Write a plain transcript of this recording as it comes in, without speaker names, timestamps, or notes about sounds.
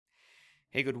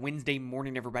Hey, good Wednesday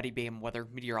morning, everybody. BAM Weather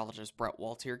Meteorologist Brett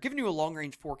Waltz here, giving you a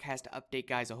long-range forecast update,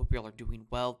 guys. I hope y'all are doing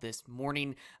well this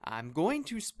morning. I'm going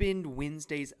to spend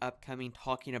Wednesday's upcoming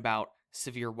talking about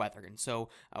severe weather. And so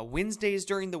Wednesdays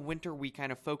during the winter, we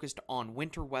kind of focused on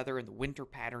winter weather and the winter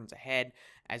patterns ahead.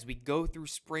 As we go through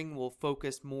spring, we'll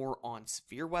focus more on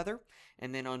severe weather.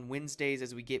 And then on Wednesdays,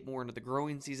 as we get more into the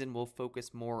growing season, we'll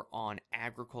focus more on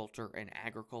agriculture and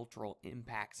agricultural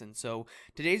impacts. And so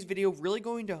today's video really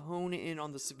going to hone in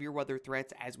on the severe weather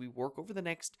threats as we work over the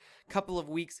next couple of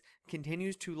weeks,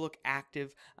 continues to look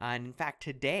active. And in fact,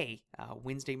 today,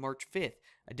 Wednesday, March 5th,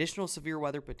 additional severe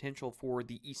weather potential for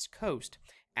the East Coast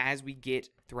as we get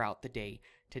throughout the day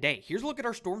today. Here's a look at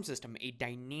our storm system, a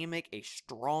dynamic, a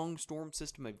strong storm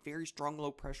system, a very strong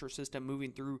low pressure system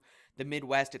moving through the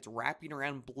Midwest. It's wrapping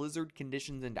around blizzard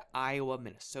conditions into Iowa,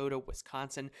 Minnesota,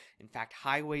 Wisconsin. In fact,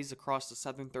 highways across the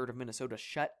southern third of Minnesota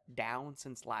shut down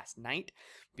since last night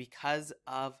because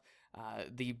of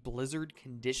the blizzard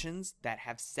conditions that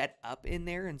have set up in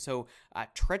there. And so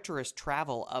treacherous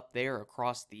travel up there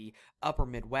across the upper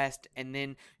Midwest. And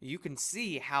then you can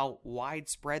see how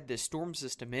widespread this storm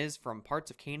system is from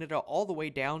parts of Canada all the way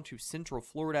down to central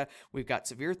Florida. We've got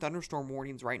severe thunderstorm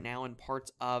warnings right now in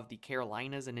parts of the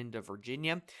Carolinas and into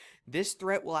Virginia. This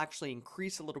threat will actually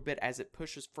increase a little bit as it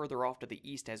pushes further off to the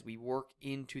east as we work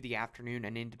into the afternoon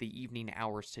and into the evening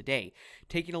hours today.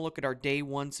 Taking a look at our day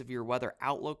one severe weather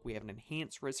outlook, we have an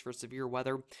enhanced risk for severe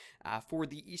weather for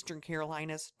the eastern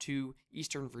Carolinas to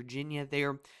eastern Virginia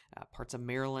there, parts of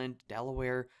Maryland,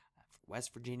 Delaware,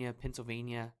 West Virginia,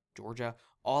 Pennsylvania, Georgia,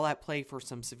 all at play for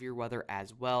some severe weather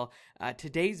as well.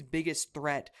 Today's biggest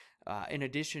threat, in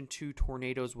addition to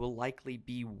tornadoes, will likely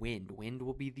be wind. Wind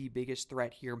will be the biggest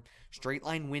threat here. Straight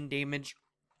line wind damage.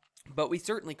 But we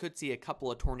certainly could see a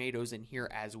couple of tornadoes in here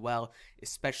as well,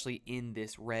 especially in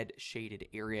this red shaded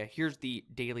area. Here's the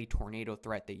daily tornado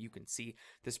threat that you can see.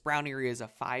 This brown area is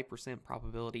a 5%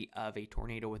 probability of a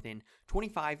tornado within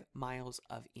 25 miles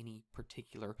of any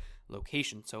particular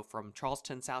location. So from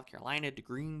Charleston, South Carolina to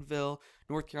Greenville,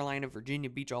 North Carolina,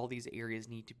 Virginia Beach, all these areas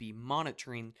need to be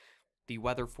monitoring the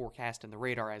weather forecast and the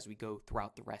radar as we go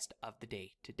throughout the rest of the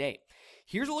day today.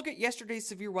 Here's a look at yesterday's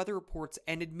severe weather reports,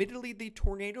 and admittedly the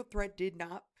tornado threat did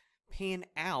not pan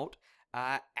out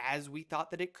as we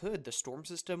thought that it could. The storm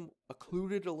system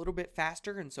occluded a little bit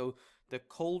faster, and so the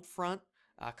cold front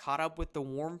caught up with the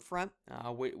warm front,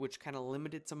 which kind of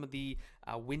limited some of the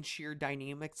wind shear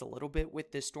dynamics a little bit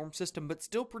with this storm system, but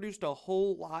still produced a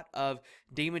whole lot of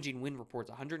damaging wind reports.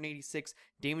 186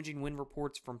 damaging wind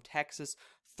reports from Texas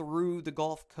through the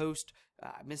Gulf Coast,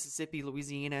 Mississippi,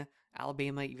 Louisiana,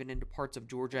 Alabama, even into parts of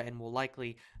Georgia, and will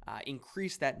likely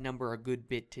increase that number a good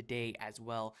bit today as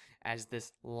well as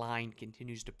this line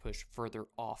continues to push further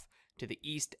off to the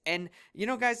east. And, you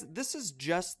know, guys, this is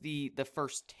just the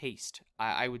first taste,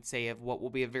 I would say, of what will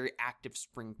be a very active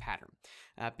spring pattern.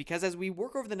 Because as we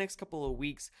work over the next couple of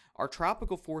weeks, our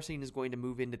tropical forcing is going to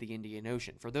move into the Indian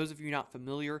Ocean. For those of you not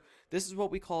familiar, this is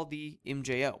what we call the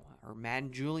MJO, or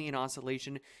Madden-Julian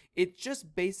Oscillation. It's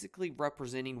just basically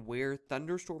representing where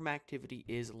thunderstorm activity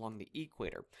is along the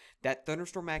equator. That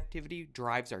thunderstorm activity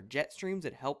drives our jet streams.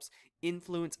 It helps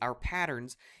influence our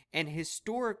patterns, and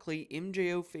historically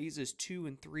MJO phases 2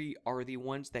 and 3 are the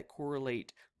ones that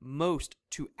correlate most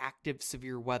to active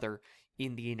severe weather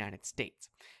in the United States.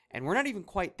 And we're not even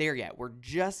quite there yet. We're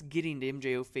just getting to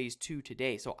MJO phase 2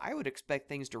 today, so I would expect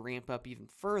things to ramp up even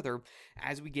further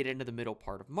as we get into the middle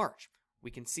part of March. We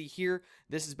can see here,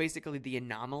 this is basically the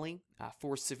anomaly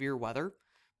for severe weather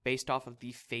based off of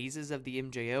the phases of the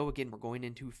MJO. Again, we're going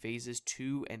into phases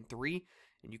 2 and 3.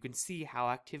 And you can see how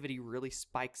activity really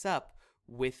spikes up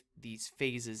with these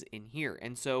phases in here.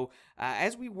 And so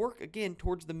as we work again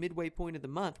towards the midway point of the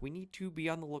month, we need to be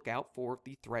on the lookout for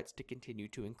the threats to continue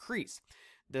to increase.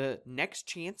 The next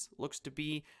chance looks to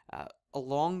be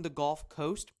along the Gulf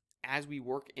Coast as we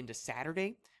work into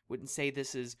Saturday. Wouldn't say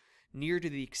this is near to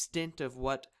the extent of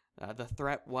what the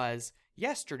threat was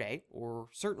yesterday, or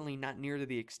certainly not near to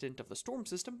the extent of the storm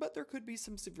system, but there could be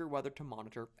some severe weather to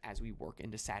monitor as we work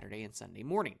into Saturday and Sunday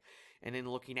morning. And then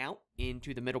looking out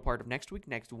into the middle part of next week,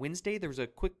 next Wednesday, there's a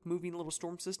quick moving little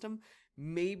storm system,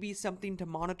 maybe something to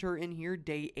monitor in here,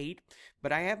 day 8,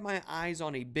 but I have my eyes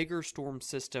on a bigger storm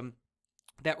system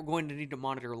that we're going to need to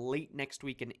monitor late next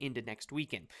week and into next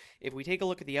weekend. If we take a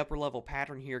look at the upper level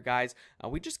pattern here, guys,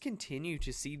 we just continue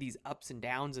to see these ups and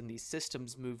downs and these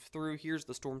systems move through. Here's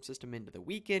the storm system into the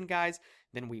weekend, guys.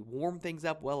 Then we warm things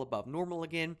up well above normal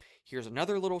again. Here's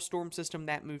another little storm system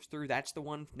that moves through. That's the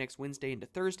one next Wednesday into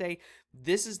Thursday.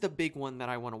 This is the big one that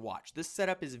I want to watch. This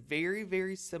setup is very,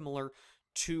 very similar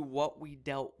to what we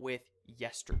dealt with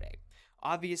yesterday.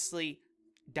 Obviously,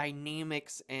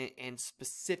 dynamics and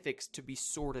specifics to be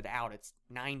sorted out. It's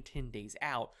 9-10 days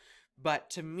out.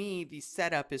 But to me, the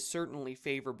setup is certainly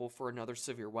favorable for another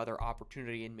severe weather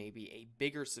opportunity and maybe a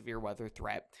bigger severe weather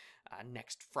threat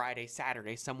next Friday,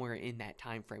 Saturday, somewhere in that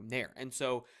time frame there. And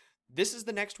so this is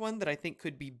the next one that I think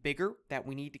could be bigger that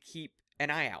we need to keep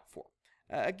an eye out for.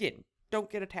 Again,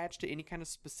 don't get attached to any kind of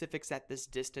specifics at this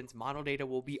distance. Model data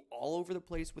will be all over the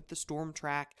place with the storm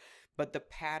track, but the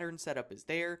pattern setup is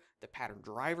there. The pattern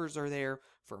drivers are there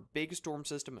for a big storm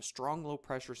system, a strong low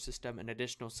pressure system, and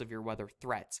additional severe weather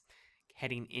threats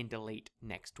heading into late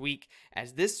next week.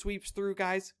 As this sweeps through,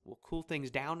 guys, we'll cool things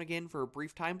down again for a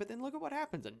brief time, but then look at what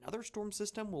happens. Another storm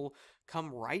system will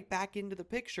come right back into the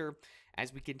picture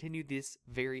as we continue this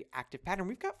very active pattern.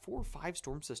 We've got 4 or 5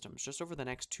 storm systems just over the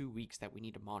next 2 weeks that we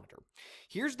need to monitor.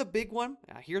 Here's the big one.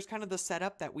 Here's kind of the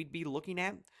setup that we'd be looking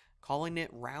at. Calling it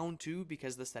round 2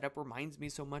 because the setup reminds me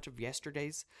so much of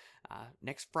yesterday's.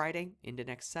 Next Friday into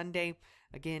next Sunday.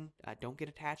 Again, don't get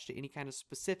attached to any kind of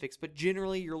specifics, but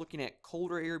generally you're looking at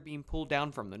colder air being pulled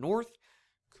down from the north.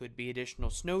 Could be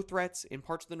additional snow threats in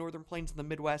parts of the northern plains and the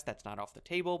Midwest. That's not off the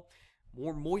table.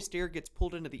 More moist air gets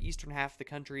pulled into the eastern half of the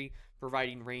country,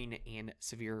 providing rain and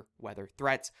severe weather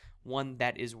threats, one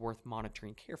that is worth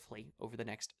monitoring carefully over the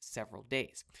next several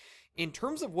days. In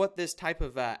terms of what this type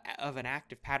of an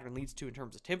active pattern leads to in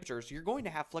terms of temperatures, you're going to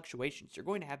have fluctuations. You're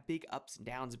going to have big ups and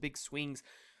downs, big swings,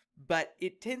 but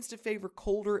it tends to favor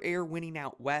colder air winning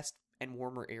out west and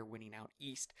warmer air winning out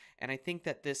east. And I think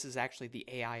that this is actually the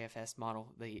AIFS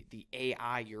model, the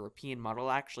AI European model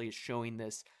actually is showing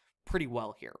this pretty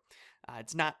well here.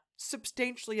 It's not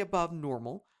substantially above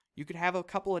normal. You could have a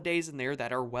couple of days in there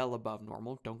that are well above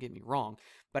normal, don't get me wrong,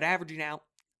 but averaging out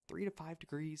 3 to 5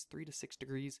 degrees, 3 to 6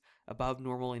 degrees above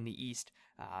normal in the east,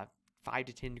 5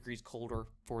 to 10 degrees colder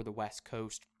for the west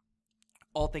coast.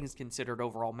 All things considered,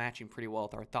 overall matching pretty well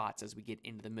with our thoughts as we get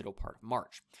into the middle part of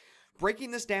March.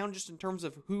 Breaking this down just in terms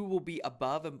of who will be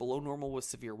above and below normal with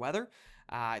severe weather,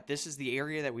 this is the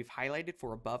area that we've highlighted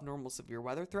for above normal severe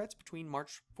weather threats between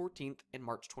March 14th and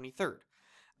March 23rd.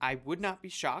 I would not be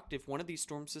shocked if one of these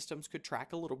storm systems could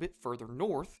track a little bit further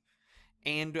north,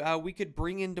 and we could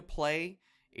bring into play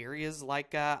areas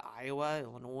like Iowa,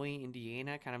 Illinois,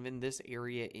 Indiana, kind of in this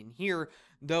area in here.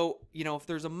 Though, you know, if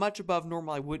there's a much above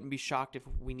normal, I wouldn't be shocked if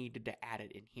we needed to add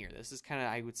it in here. This is kind of,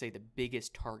 I would say, the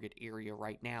biggest target area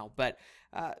right now. But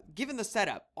given the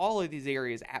setup, all of these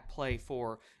areas at play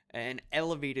for an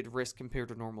elevated risk compared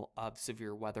to normal of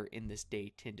severe weather in this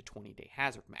day 10 to 20 day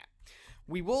hazard map.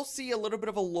 We will see a little bit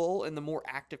of a lull in the more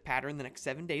active pattern the next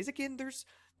 7 days. Again, there's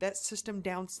that system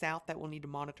down south that we'll need to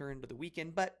monitor into the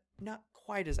weekend, but not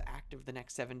quite as active the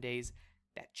next 7 days.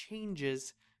 That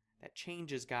changes,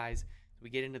 guys, as we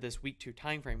get into this week 2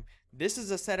 time frame. This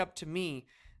is a setup to me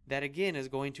that, again, is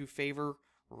going to favor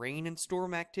rain and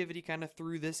storm activity kind of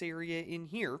through this area in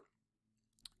here.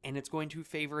 And it's going to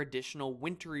favor additional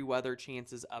wintry weather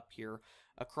chances up here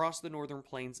across the northern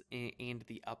plains and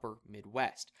the upper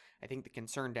Midwest. I think the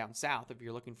concern down south, if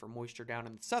you're looking for moisture down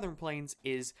in the southern plains,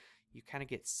 is you kind of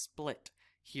get split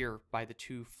here by the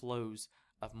 2 flows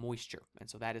of moisture. And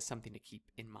so that is something to keep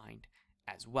in mind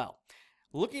as well.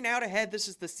 Looking out ahead, this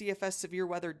is the CFS Severe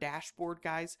Weather Dashboard,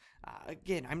 guys.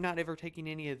 Again, I'm not ever taking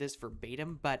any of this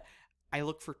verbatim, but I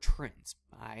look for trends.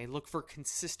 I look for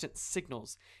consistent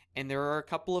signals, and there are a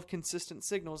couple of consistent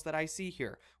signals that I see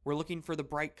here. We're looking for the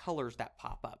bright colors that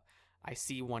pop up. I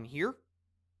see one here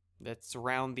that's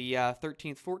around the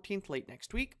 13th, 14th, late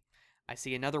next week. I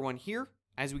see another one here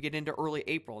as we get into early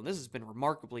April, and this has been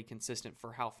remarkably consistent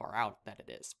for how far out that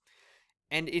it is.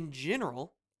 And in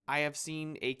general, I have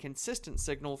seen a consistent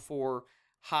signal for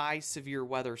high severe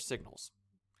weather signals.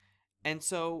 And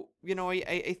so, you know,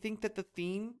 I think that the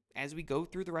theme as we go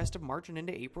through the rest of March and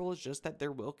into April is just that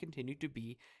there will continue to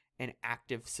be an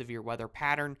active severe weather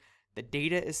pattern. The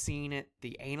data is seeing it,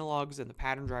 the analogs and the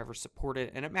pattern drivers support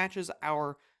it, and it matches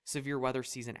our severe weather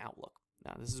season outlook.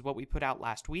 Now, this is what we put out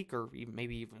last week, or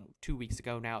maybe even 2 weeks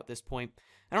ago now at this point.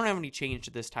 I don't have any change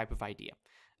to this type of idea.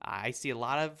 I see a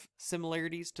lot of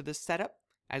similarities to this setup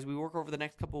as we work over the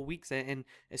next couple of weeks, and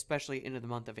especially into the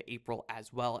month of April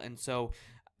as well. And so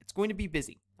it's going to be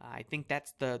busy. I think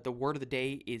that's the word of the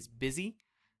day is busy.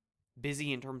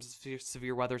 Busy in terms of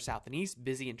severe weather south and east,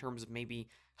 busy in terms of maybe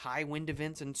high wind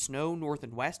events and snow north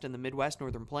and west in the Midwest,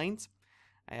 northern plains.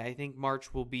 I think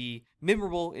March will be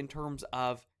memorable in terms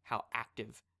of how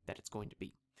active that it's going to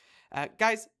be.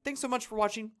 Guys, thanks so much for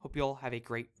watching. Hope you all have a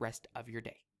great rest of your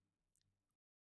day.